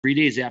3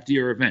 days after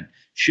your event.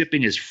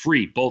 Shipping is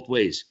free both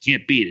ways.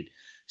 Can't beat it.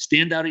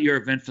 Stand out at your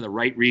event for the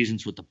right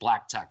reasons with the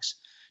Black Tux.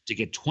 To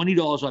get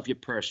 $20 off your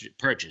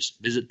purchase,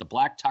 visit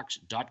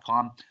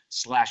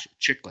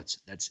theblackTux.com/chicklets.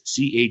 That's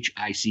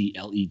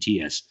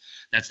CHICLETS.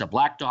 That's the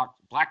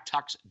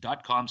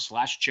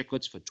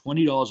blacktux.com/chicklets for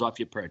 $20 off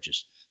your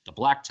purchase. The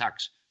Black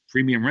Tux,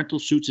 premium rental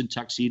suits and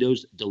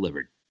tuxedos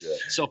delivered. Yeah.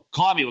 So,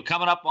 Commie, we're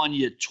coming up on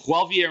your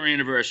 12-year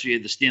anniversary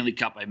of the Stanley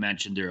Cup I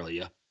mentioned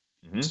earlier.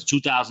 Mm-hmm. It's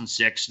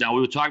 2006. Now,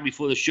 we were talking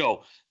before the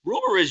show.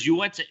 Rumor is you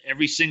went to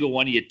every single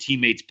one of your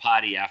teammates'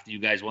 party after you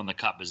guys won the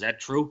Cup. Is that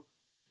true?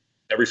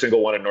 Every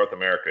single one in North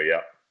America,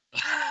 yeah.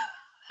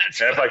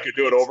 And if I could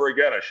do it over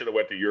again, I should have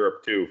went to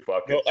Europe too.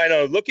 Fuck it. I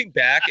know. Looking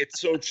back, it's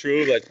so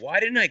true. Like,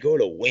 why didn't I go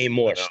to way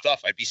more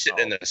stuff? I'd be sitting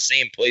in the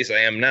same place I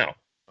am now.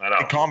 I know.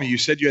 Hey, Commie, you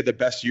said you had the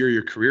best year of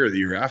your career the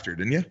year after,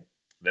 didn't you?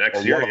 The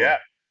next year, yeah.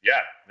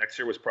 Yeah. Next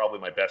year was probably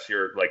my best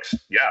year. Like,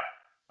 yeah,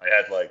 I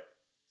had like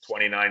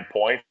 29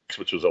 points,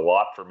 which was a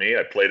lot for me.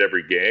 I played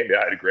every game.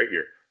 Yeah, I had a great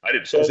year. I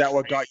did. So is that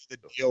what got you the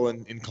deal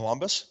in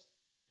Columbus?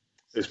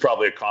 It was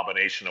probably a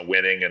combination of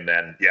winning and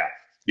then, yeah,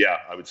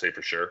 I would say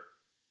for sure.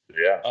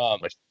 Yeah. I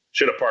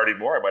should have partied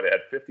more. I might have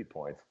had 50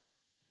 points.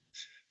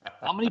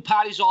 How many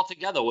parties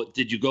altogether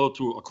did you go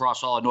through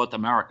across all of North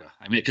America?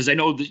 I mean, because I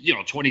know,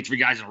 23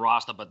 guys in the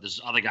roster, but there's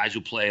other guys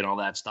who play and all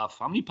that stuff.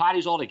 How many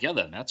parties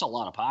altogether? That's a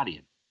lot of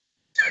partying.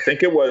 I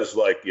think it was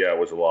it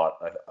was a lot.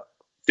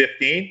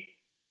 15,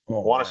 I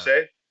want to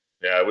say.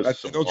 Yeah, it was. And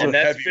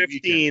that's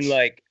 15,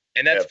 weekends.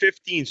 And that's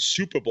 15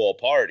 Super Bowl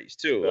parties,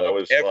 too.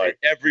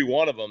 Every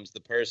one of them's the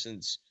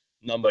person's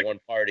number one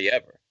party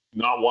ever.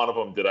 Not one of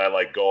them did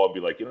I go and be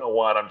like, you know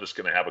what? I'm just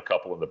going to have a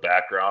couple in the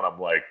background. I'm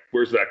like,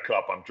 where's that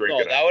cup? I'm drinking.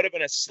 No, that would have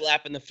been a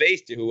slap in the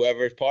face to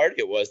whoever's party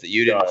it was that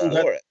you didn't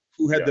afford it.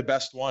 Who had the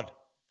best one?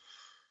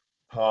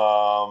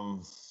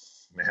 Man,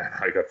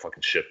 I got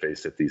fucking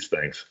shit-faced at these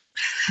things.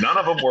 None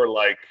of them were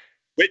like.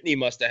 Whitney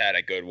must have had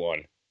a good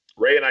one.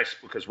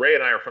 Because Ray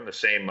and I are from the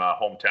same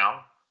hometown.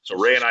 So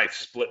Ray and I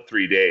split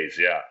 3 days.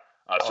 Yeah.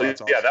 Awesome.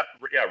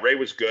 Ray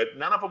was good.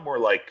 None of them were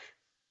like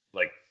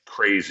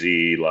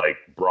crazy,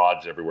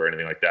 broads everywhere,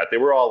 anything like that. They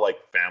were all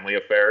family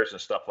affairs and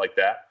stuff like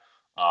that.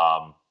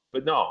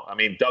 But no, I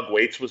mean, Doug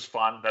Waits was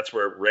fun. That's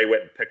where Ray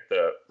went and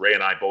Ray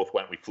and I both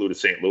went. We flew to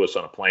St. Louis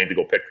on a plane to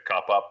go pick the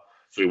cup up.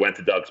 So we went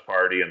to Doug's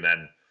party, and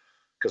then,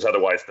 because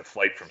otherwise the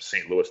flight from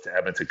St. Louis to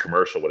Edmonton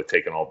commercial would have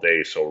taken all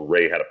day. So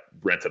Ray had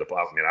rented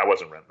I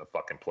wasn't renting a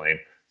fucking plane.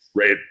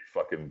 Ray had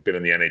fucking been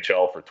in the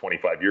NHL for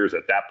 25 years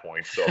at that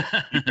point. So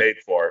he paid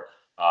for it.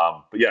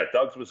 But yeah,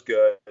 Doug's was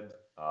good.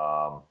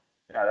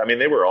 I mean,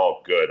 they were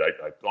all good.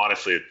 I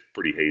honestly, it's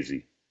pretty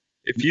hazy.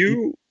 If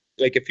you're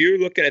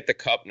looking at the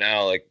cup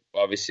now,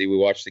 obviously we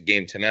watched the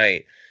game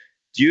tonight.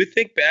 Do you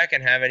think back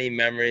and have any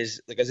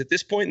memories? Because at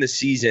this point in the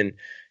season,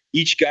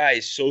 each guy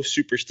is so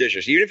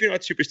superstitious. Even if you're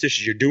not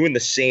superstitious, you're doing the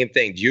same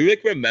thing. Do you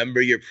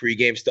remember your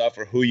pregame stuff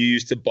or who you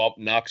used to bump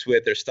Nux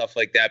with or stuff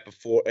like that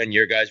before and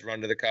your guys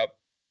run to the cup?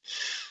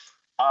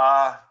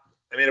 I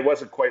mean, it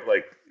wasn't quite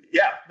I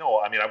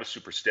was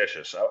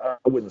superstitious. I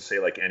wouldn't say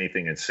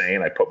anything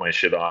insane. I put my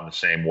shit on the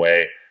same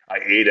way. I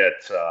ate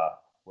at,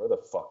 where the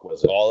fuck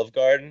was it? Olive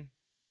Garden?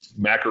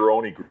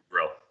 Macaroni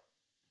Grill.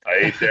 I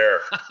ate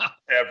there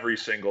every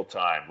single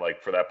time.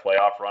 For that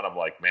playoff run, I'm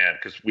like, man,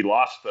 because we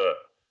got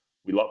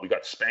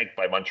spanked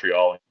by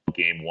Montreal in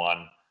game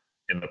 1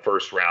 in the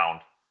first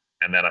round.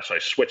 And then so I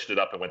switched it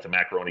up and went to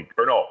Macaroni.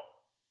 Or no,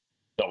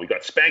 we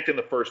got spanked in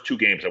the first 2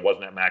 games. I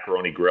wasn't at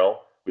Macaroni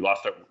Grill. We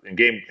lost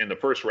in the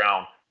first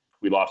round.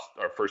 We lost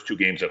our first 2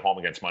 games at home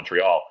against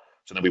Montreal.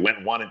 So then we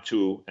went 1 and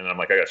 2, and then I'm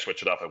like, I got to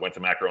switch it up. I went to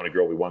Macaroni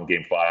Grill. We won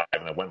game 5,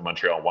 and I went to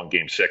Montreal and won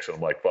game 6. And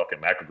I'm like, fucking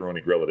Macaroni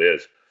Grill it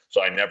is.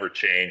 So I never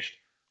changed.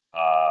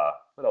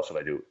 What else did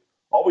I do?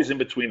 Always in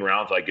between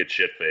rounds, I get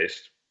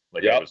shit-faced.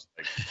 It was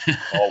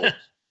always.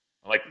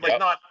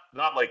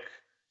 Not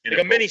in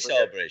a mini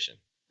celebration.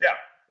 Yeah.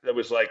 It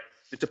was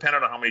it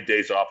depended on how many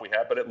days off we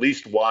had, but at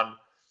least 1,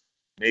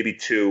 maybe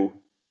 2.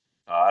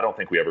 I don't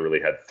think we ever really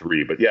had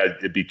 3, but yeah,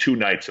 it'd be 2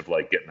 nights of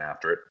getting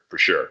after it for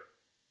sure.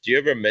 Do you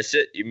ever miss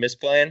it? You miss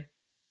playing?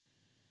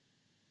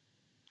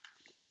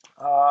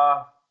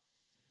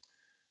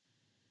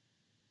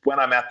 When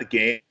I'm at the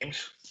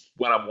games,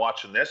 when I'm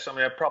watching this, I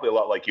mean, I'm probably a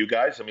lot like you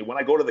guys. I mean, when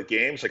I go to the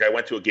games, I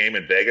went to a game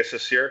in Vegas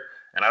this year,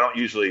 and I don't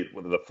usually,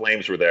 the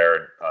Flames were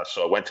there,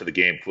 so I went to the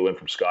game, flew in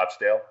from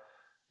Scottsdale,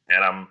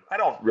 and I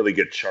don't really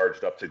get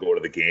charged up to go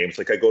to the games.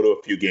 I go to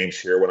a few games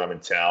here when I'm in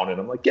town, and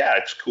I'm like, yeah,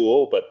 it's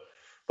cool, but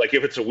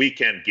if it's a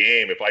weekend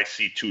game, if I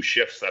see 2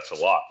 shifts, that's a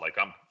lot.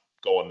 I'm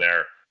going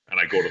there and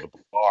I go to the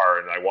bar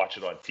and I watch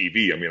it on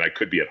TV. I mean, I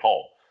could be at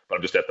home, but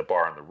I'm just at the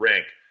bar in the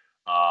rink.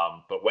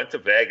 But went to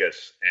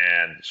Vegas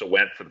and so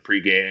went for the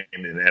pregame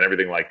and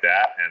everything like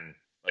that. And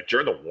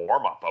during the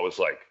warm up, I was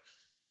like,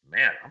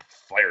 man, I'm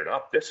fired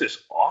up. This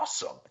is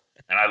awesome.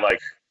 And I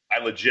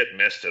legit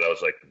missed it. I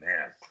was like,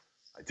 man,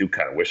 I do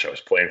kind of wish I was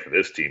playing for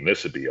this team.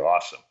 This would be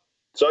awesome.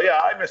 So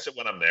yeah, I miss it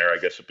when I'm there. I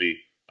guess it'd be,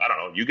 I don't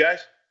know. You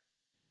guys?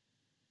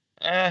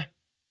 I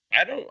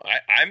don't.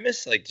 I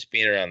miss just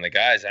being around the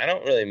guys. I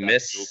don't really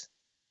miss.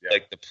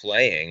 like the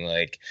playing,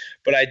 like,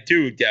 but I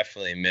do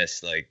definitely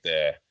miss like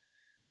the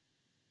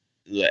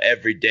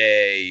every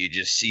day you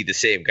just see the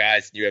same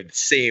guys and you have the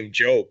same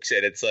jokes,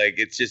 and it's like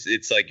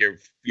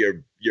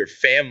your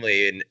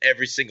family, and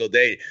every single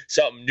day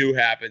something new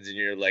happens and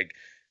you're like,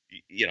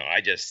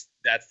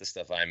 that's the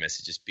stuff I miss,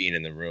 is just being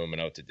in the room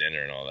and out to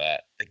dinner and all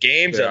that. The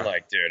games, I'm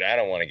like, dude, I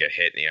don't want to get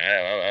hit in the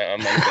eye.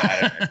 I'm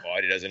glad my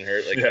body doesn't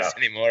hurt like this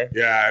anymore.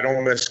 Yeah, I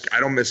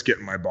don't miss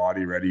getting my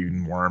body ready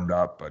and warmed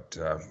up, but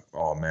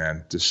oh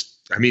man,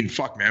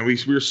 fuck, man, we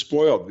were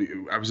spoiled.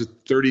 I was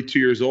 32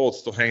 years old,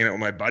 still hanging out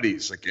with my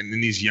buddies, like, and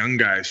then these young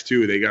guys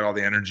too. They got all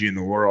the energy in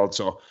the world,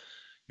 so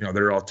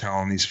they're all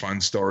telling these fun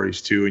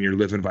stories too, and you're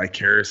living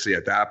vicariously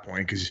at that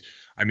point. Because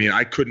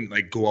I couldn't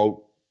like go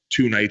out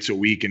 2 nights a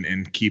week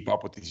and keep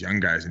up with these young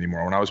guys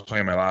anymore. When I was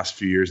playing my last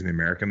few years in the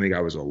American League, I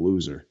was a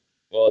loser.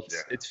 Well,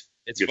 it's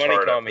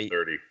funny, Tommy.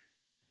 30.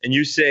 And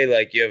you say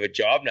like you have a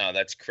job now,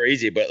 that's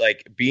crazy. But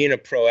like being a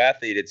pro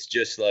athlete, it's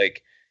just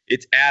like,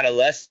 it's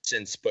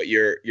adolescence, but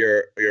you're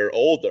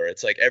older.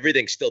 It's like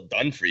everything's still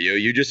done for you.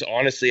 You just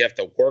honestly have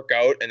to work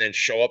out and then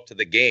show up to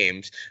the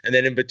games. And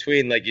then in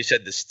between, like you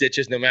said, the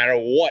stitches, no matter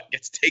what,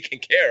 gets taken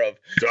care of.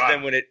 So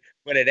then when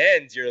it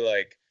ends, you're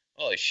like,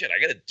 holy shit, I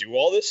got to do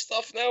all this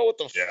stuff now? What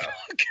the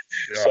fuck?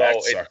 Yeah, so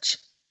that sucks.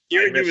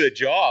 Hearing you with a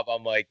job,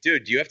 I'm like,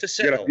 dude, do you have to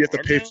set you have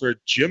to pay for a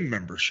gym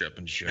membership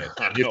and shit.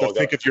 You have to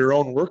think of your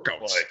own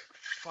workouts. Like,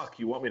 fuck,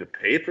 you want me to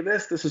pay for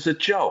this? This is a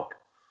joke.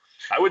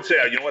 I would say,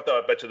 you know what, though?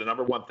 I bet you the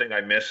number one thing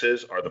I miss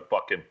are the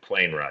fucking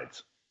plane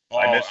rides.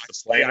 I miss the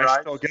plane rides.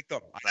 I still get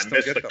them. I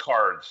miss the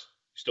cards.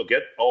 You still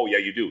get? Oh, yeah,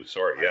 you do.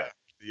 Sorry,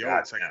 yeah.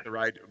 It's like the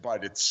ride,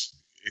 but it's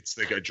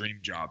like a dream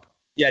job.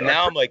 Yeah,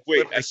 now I'm like,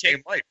 wait,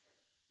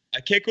 I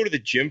can't go to the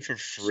gym for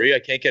free. I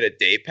can't get a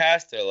day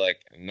pass. They're like,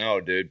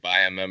 no, dude, buy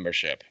a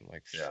membership. I'm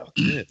like, fuck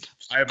it.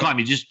 I have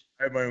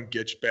my own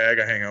gitch bag.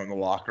 I hang out in the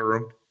locker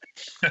room.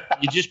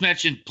 You just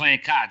mentioned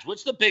playing cards.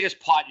 What's the biggest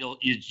pot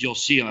you'll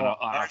see on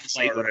a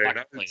flight with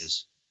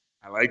players?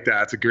 I like that.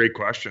 That's a great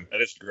question.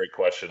 That is a great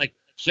question. Like,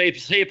 say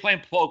you're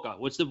playing poker.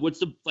 What's the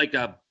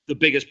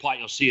biggest pot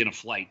you'll see in a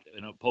flight,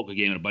 in a poker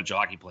game, and a bunch of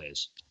hockey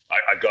players?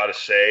 I gotta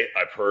say,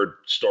 I've heard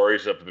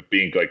stories of it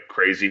being like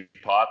crazy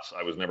pots.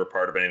 I was never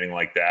part of anything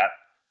like that.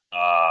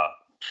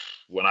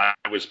 When I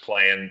was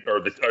playing,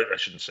 I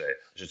should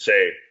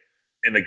say,